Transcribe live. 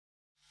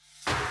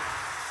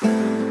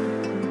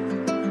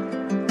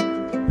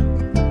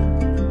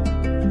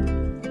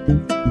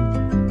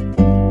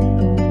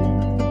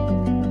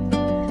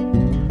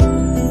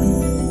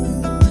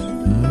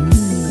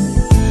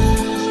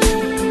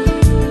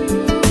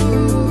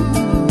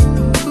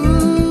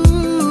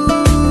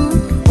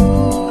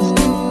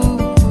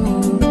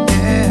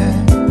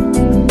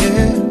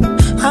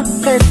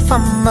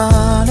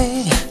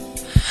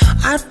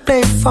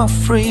for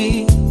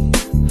free.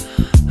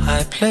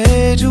 I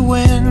play to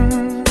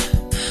win.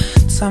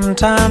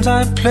 Sometimes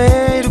I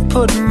play to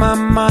put my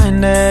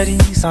mind at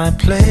ease. I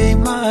play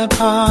my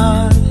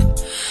part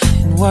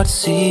in what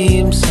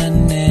seems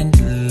an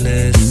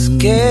endless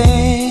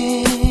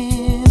game.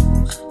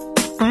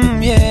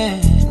 Yeah,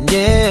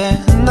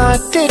 yeah. And I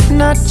did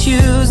not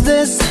choose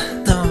this,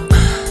 no,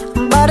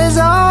 but it's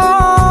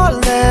all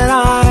that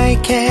I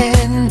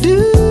can do.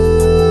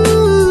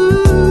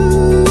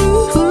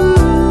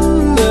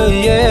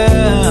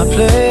 Yeah, I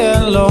play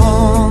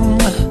along,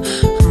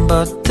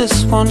 but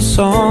this one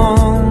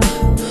song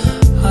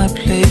I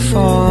play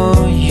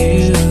for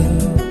you,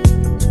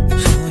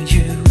 for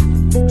you.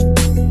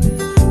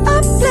 I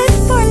played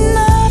for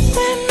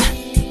nothing,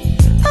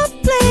 I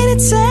played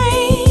it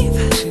safe.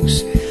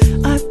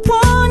 I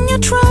won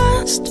your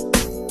trust,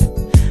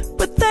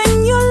 but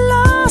then you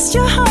lost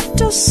your heart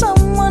to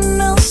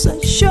someone else. I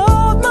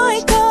showed my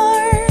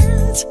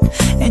cards,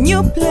 and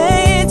you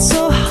played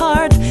so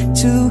hard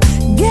to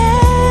get.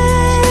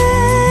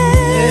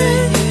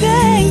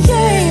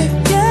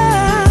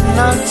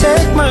 I'll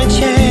take my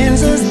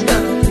chances,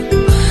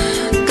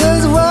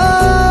 'cause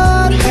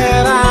what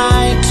have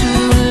I to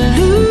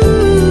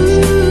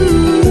lose?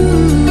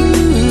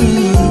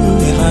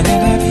 If I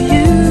can have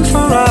you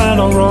for right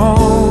or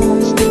wrong,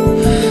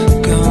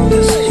 girl,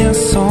 this here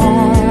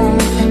song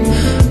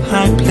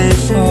I play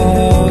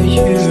for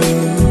you.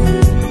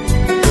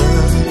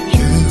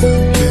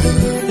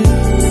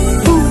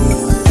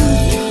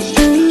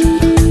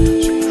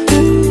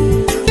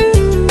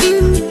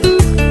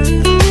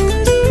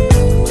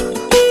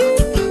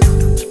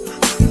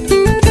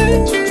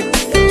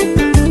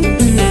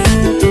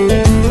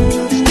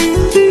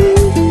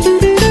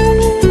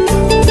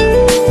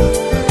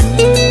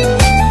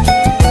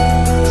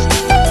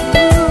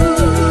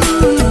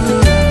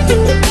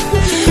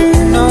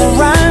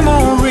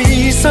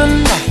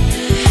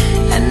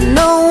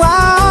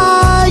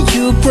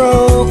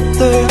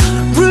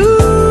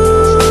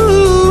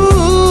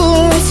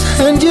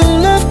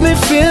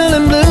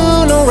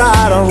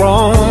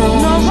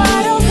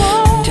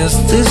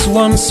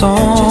 One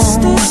song,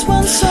 just this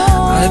one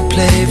song I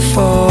play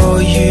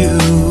for you,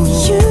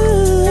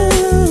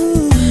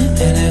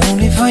 and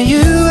only for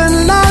you, and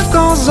life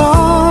goes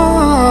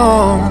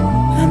on.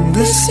 And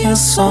this here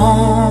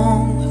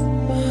song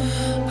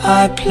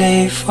I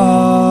play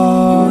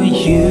for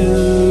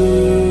you.